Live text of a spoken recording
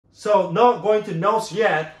So not going to nose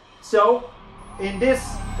yet. So in this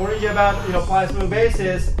Bollinger Band, price move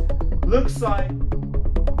basis, looks like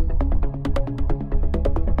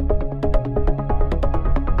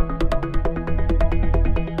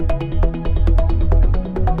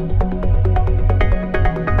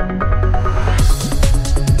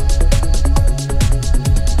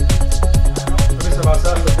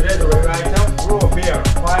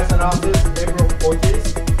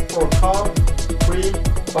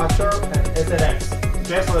BADGER and SNX.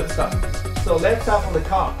 Just all that stuff. So let's start from the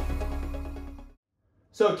comp.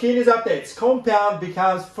 So key news updates. Compound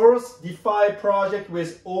becomes first DeFi project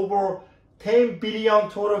with over 10 billion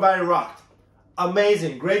total value locked.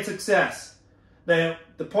 Amazing, great success. Now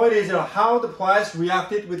the point is, how the price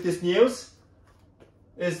reacted with this news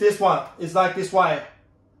is this one. It's like this way.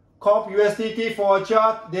 Comp USDT for a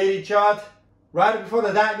chart, daily chart. Right before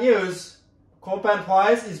that news, compound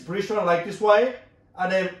price is pretty strong like this way. And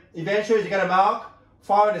then eventually it's gonna mark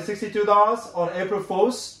 $562 on April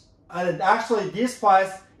 4th. And actually this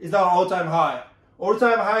price is not all-time high.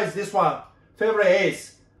 All-time high is this one, February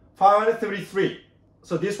 8th, 533.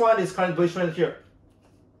 So this one is kind of bullish trend here.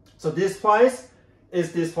 So this price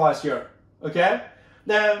is this price here, okay?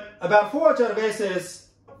 Now about forward chart basis,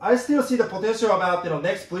 I still see the potential about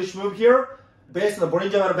next bullish move here based on the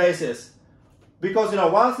Bollinger Band basis. Because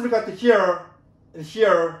once we got to here and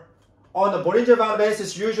here, on the Bollinger Band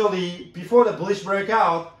basis, usually before the bullish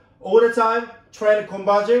breakout, all the time trend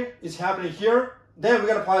converging is happening here. Then we're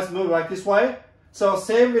gonna price move like this way. So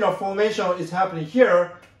same formation is happening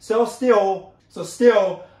here. So still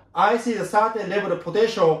I see the certain level of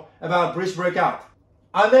potential about bullish breakout.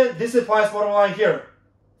 And then this is price bottom line here,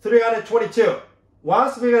 322.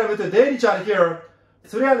 Once we're gonna move to daily chart here,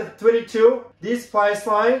 322, this price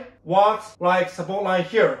line works like support line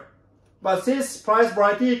here. But since price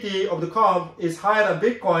volatility of the comp is higher than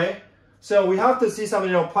Bitcoin, so we have to see some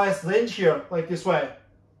price range here, like this way,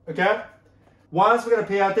 okay? Once we're gonna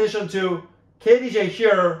pay attention to KDJ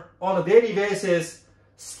here on a daily basis,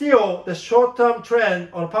 still the short-term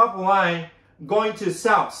trend on purple line going to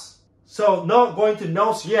south. So not going to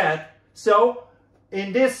north yet. So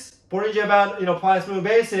in this Bollinger Band, price move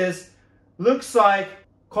basis, looks like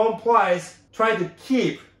comp price trying to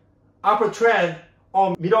keep upper trend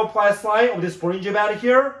on middle price line of this Bollinger Band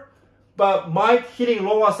here, but might hitting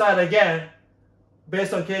lower side again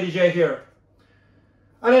based on KDJ here.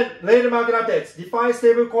 And then later market updates, DeFi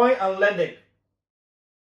stablecoin and lending.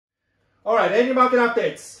 Alright, lending market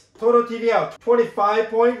updates. Total TVL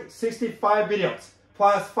 25.65 billion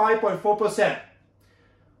plus 5.4%.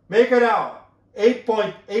 MakerDAO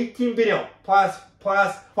 8.18 billion plus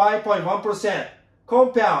 5.1%.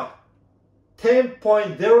 Compound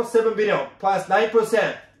 10.07 billion plus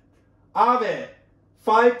 9%. Aave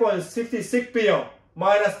 5.66 billion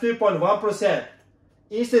minus 2.1%.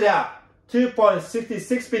 Instead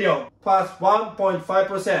 2.66 billion plus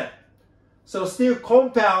 1.5%. So still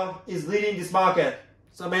compound is leading this market.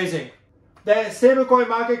 It's amazing. Then stablecoin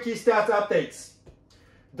market key stats updates.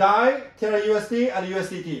 DAI, Terra USD and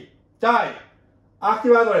USDT. DAI,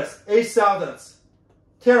 active address 8,000.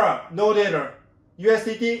 Terra, no data.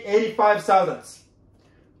 USDT 85,000.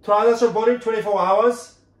 Transaction volume 24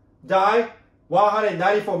 hours. DAI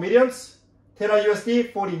 194 millions. Terra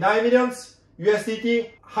USD 49 millions.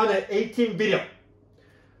 USDT 118 billion.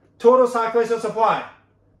 Total circulation supply.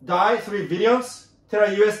 DAI 3 billions. Terra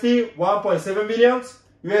USD 1.7 billions.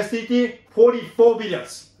 USDT 44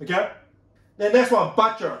 billions. Okay. The next one,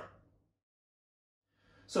 BADGER.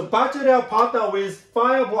 So BADGER now partner with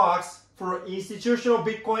Fireblocks for institutional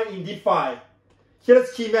Bitcoin in DeFi.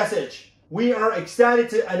 Here's key message. We are excited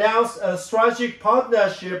to announce a strategic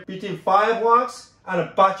partnership between Fireblocks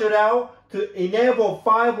and BADGER now to enable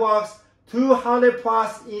Fireblocks 200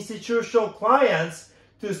 plus institutional clients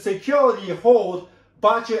to securely hold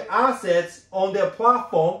BADGER assets on their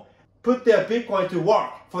platform, put their Bitcoin to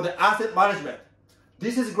work for the asset management.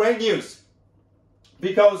 This is great news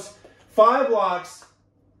because Fireblocks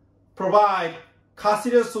provide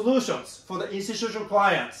custodial solutions for the institutional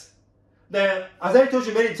clients. Then, as I told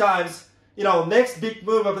you many times, next big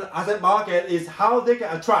move of the asset market is how they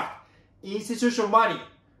can attract institutional money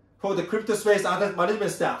for the crypto space asset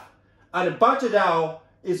management staff. And BADGER DAO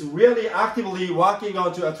is really actively working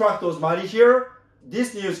on to attract those money here.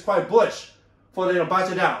 This news is quite bullish for the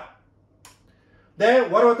BADGER DAO. Then,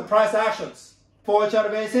 what about the price actions? Forward chart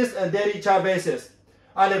basis and daily chart basis.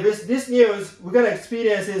 And with this news, we're going to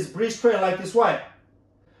experience this bullish trend like this way.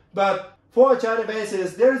 But for chart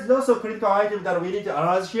basis, there is also critical item that we need to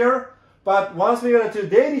analyze here. But once we go to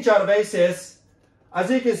daily chart basis, as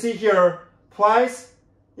you can see here, price,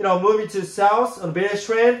 moving to south on bearish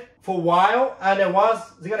trend for a while, and then once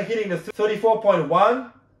they're gonna hitting the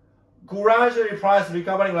 34.1, gradually price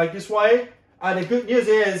recovering like this way. And the good news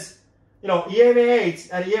is, EMA8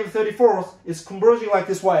 and EM34 is converging like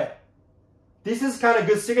this way. This is kind of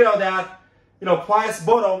good signal that, price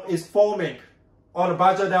bottom is forming on the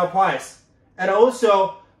BADGER DAO price. And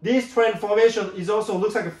also, this trend formation is also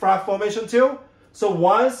looks like a flat formation too. So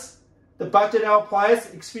once the BADGER DAO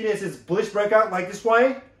price experiences bullish breakout like this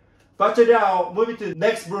way, BADGER DAO moving to the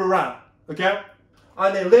next bull run, okay?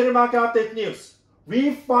 And then later market update news.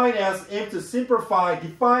 Refinance aims to simplify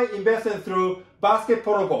DeFi investment through basket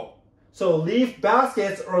protocol. So Leaf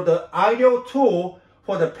baskets are the ideal tool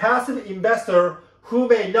for the passive investor who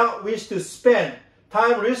may not wish to spend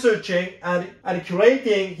time researching and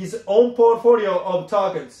curating his own portfolio of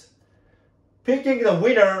tokens. Picking the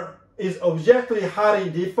winner is objectively hard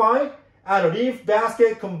in DeFi, and Leaf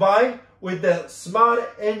basket combined with the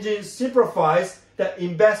smart engine simplifies the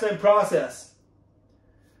investment process.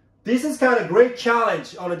 This is kind of a great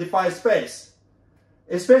challenge on the DeFi space,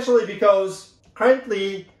 especially because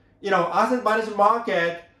currently, asset management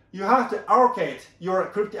market, you have to allocate your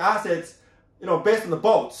crypto assets, based on the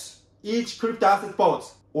votes. Each crypto asset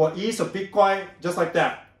votes, or ETH or Bitcoin, just like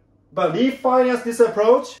that. But Leaf finance this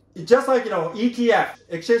approach, it's just like, ETF,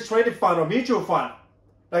 exchange traded fund or mutual fund,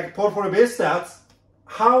 like portfolio-based stats,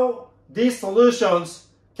 how these solutions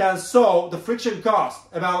can solve the friction cost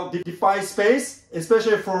about the DeFi space,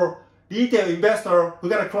 especially for retail investor who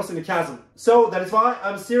got to cross in the chasm. So that is why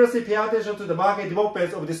I'm seriously paying attention to the market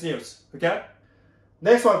developments of this news. Okay.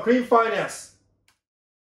 Next one, Cream Finance.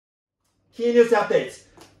 Key news updates.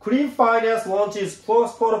 Cream Finance launches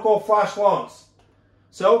Plus Protocol Flash loans.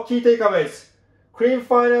 So key takeaways. Cream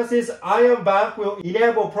Finance's Iron Bank will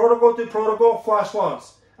enable protocol-to-protocol flash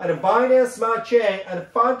loans. And Binance Smart Chain and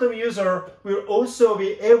Phantom user will also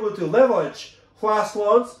be able to leverage flash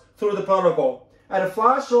loans through the protocol. And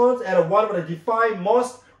flash loans are one of the DeFi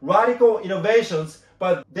most radical innovations,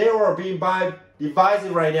 but they are being devised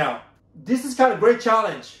right now. This is kind of a great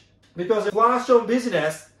challenge because the flash loan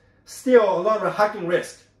business still a lot of hacking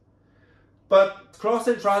risk. But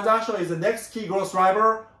cross-chain transaction is the next key growth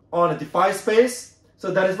driver on the DeFi space.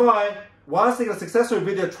 So that is why once they get successfully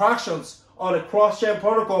build their tractions on a cross-chain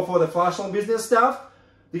protocol for the flash loan business stuff,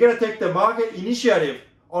 they're going to take the market initiative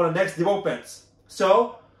on the next developments.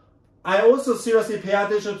 So I also seriously pay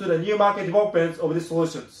attention to the new market developments of these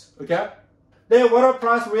solutions. Okay. Then what are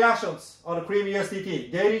price reactions on the Cream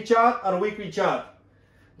USDT? Daily chart and weekly chart.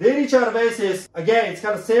 Daily chart basis, again, it's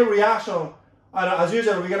kind of same reaction as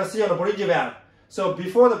usual we're going to see on the Bollinger Band. So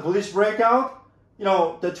before the bullish breakout,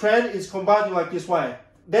 the trend is converging like this way.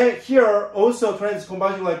 Then here also trend is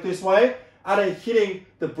converging like this way and then hitting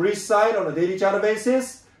the bullish side on a daily chart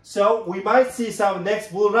basis. So we might see some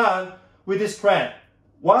next bull run with this trend.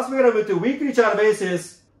 Once we're going to move to weekly chart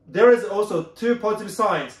basis, there is also two positive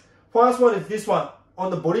signs. First one is this one. On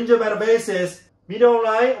the Bollinger Band basis, middle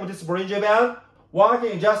line of this Bollinger Band,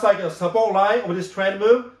 walking just like a support line of this trend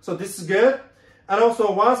move. So this is good. And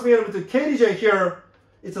also once we're going to move to KDJ here,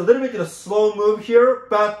 it's a little bit of a slow move here,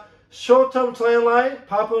 but short-term trend line,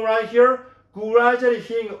 purple line here, gradually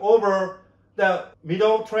hitting over the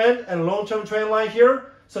middle trend and long-term trend line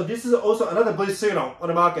here. So this is also another bullish signal on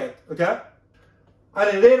the market. Okay. And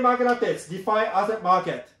then later market updates, DeFi asset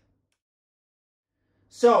market.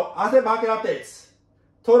 So asset market updates.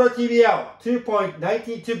 Total TVL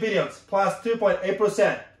 2.92 billion plus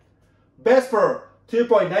 2.8%. BESPER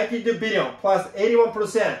 2.92 billion plus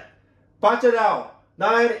 81%. BADGER DAO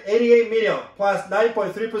 988 million plus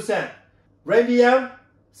 9.3%. RMBM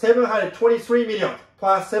 723 million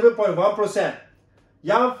plus 7.1%.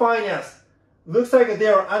 Young Finance looks like they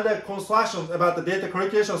are under construction about the data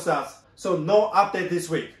correction stuff. So no update this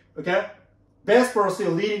week, okay? BESPER is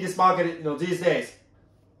still leading this market, these days.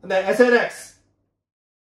 And then SNX.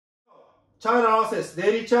 Chart analysis,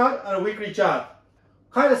 daily chart and weekly chart.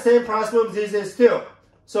 Kind of same price moves these days too.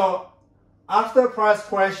 So after price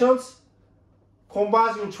corrections,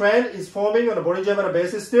 converging trend is forming on a Bollinger Band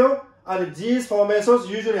basis still. And these formations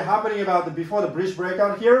usually happening before the bullish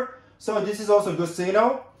breakout here. So this is also a good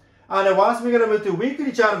signal. And then once we're going to move to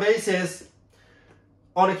weekly chart basis,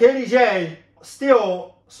 on the KDJ,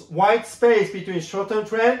 still wide space between short-term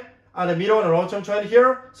trend and the middle and long-term trend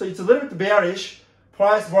here. So it's a little bit bearish.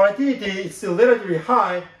 Price volatility is still relatively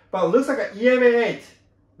high, but it looks like an EMA8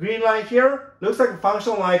 green line here. Looks like a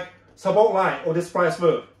function like support line of this price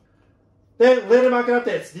move. Then later market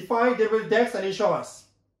updates, DeFi, derivative DEX, and insurance.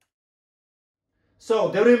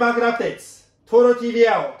 So derivative market updates. Total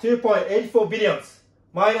TVL 2.84 billion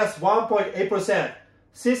minus 1.8%.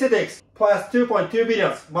 SNX plus 2.2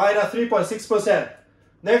 billion, minus 3.6%.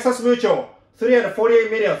 Nexus Mutual,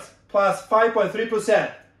 348 million, plus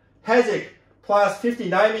 5.3%. Hedgic, plus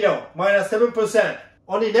 59 million, minus 7%.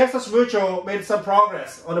 Only Nexus Mutual made some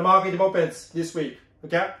progress on the market developments this week.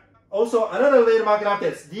 Okay. Also, another later market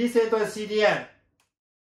updates, decentralized CDN.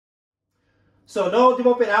 So no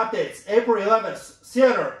development updates. April 11th,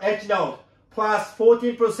 Theater Edge Node, plus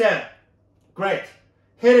 14%. Great.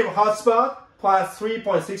 Helium Hotspot, plus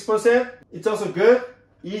 3.6%. It's also good.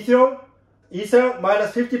 Ether,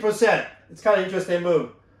 minus 50%. It's kind of interesting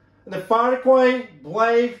move. And the Filecoin,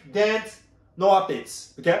 Blade, Dent, no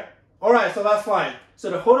updates. Okay? Alright, so that's fine. So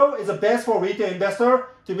the HODL is the best for retail investor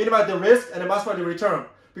to minimize the risk and maximize the return.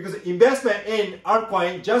 Because investment in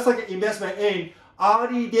altcoin, just like investment in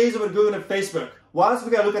early days of Google and Facebook. Once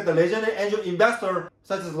we can look at the legendary angel investor,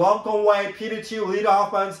 such as Long Conway, Peter Thiel, Leader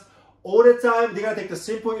Hoffman, all the time they're going to take the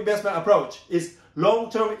simple investment approach. It's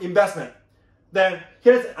long-term investment. Then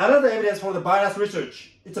here's another evidence from the Binance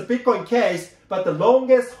research. It's a Bitcoin case, but the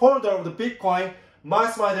longest holder of the Bitcoin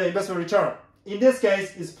maximize their investment return. In this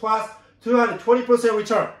case, it's plus 220%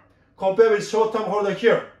 return compared with short-term holder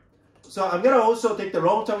here. So I'm going to also take the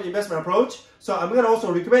long-term investment approach. So I'm going to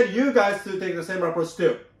also recommend you guys to take the same approach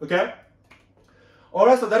too. Okay?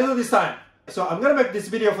 Alright, so that is all this time. So I'm going to make this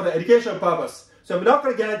video for the educational purpose. So I'm not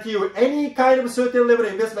going to guarantee you any kind of certain level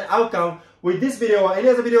of investment outcome with this video or any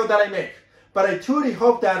other video that I make. But I truly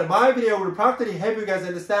hope that my video will practically help you guys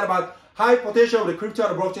understand about high potential of the crypto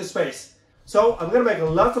and blockchain space. So I'm going to make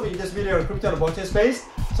lots of this video on crypto and blockchain space.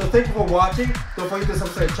 So thank you for watching. Don't forget to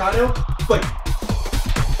subscribe to the channel. Bye.